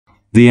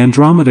The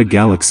Andromeda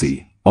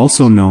Galaxy,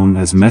 also known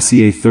as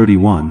Messier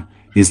 31,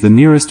 is the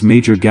nearest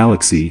major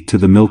galaxy to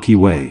the Milky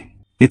Way.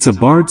 It's a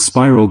barred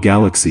spiral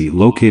galaxy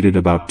located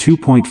about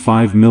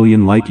 2.5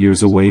 million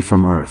light-years away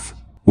from Earth.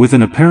 With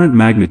an apparent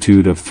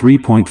magnitude of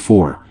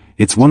 3.4,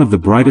 it's one of the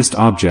brightest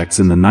objects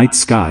in the night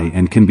sky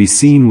and can be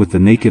seen with the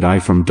naked eye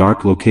from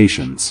dark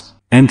locations.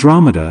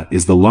 Andromeda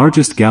is the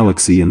largest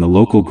galaxy in the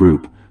local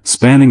group,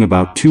 spanning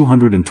about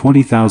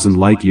 220,000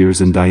 light-years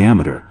in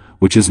diameter,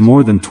 which is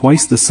more than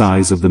twice the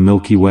size of the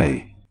Milky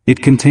Way.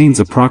 It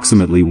contains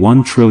approximately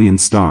 1 trillion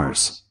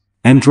stars.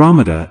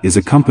 Andromeda is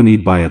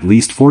accompanied by at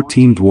least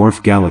 14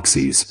 dwarf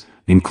galaxies,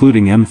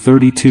 including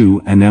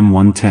M32 and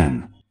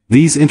M110.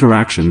 These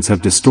interactions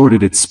have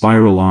distorted its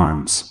spiral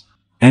arms.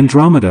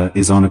 Andromeda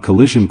is on a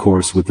collision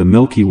course with the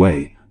Milky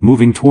Way,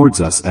 moving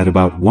towards us at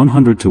about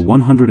 100 to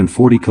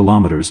 140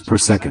 kilometers per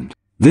second.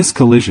 This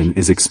collision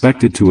is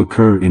expected to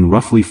occur in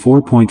roughly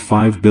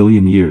 4.5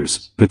 billion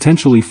years,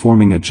 potentially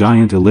forming a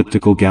giant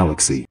elliptical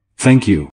galaxy. Thank you.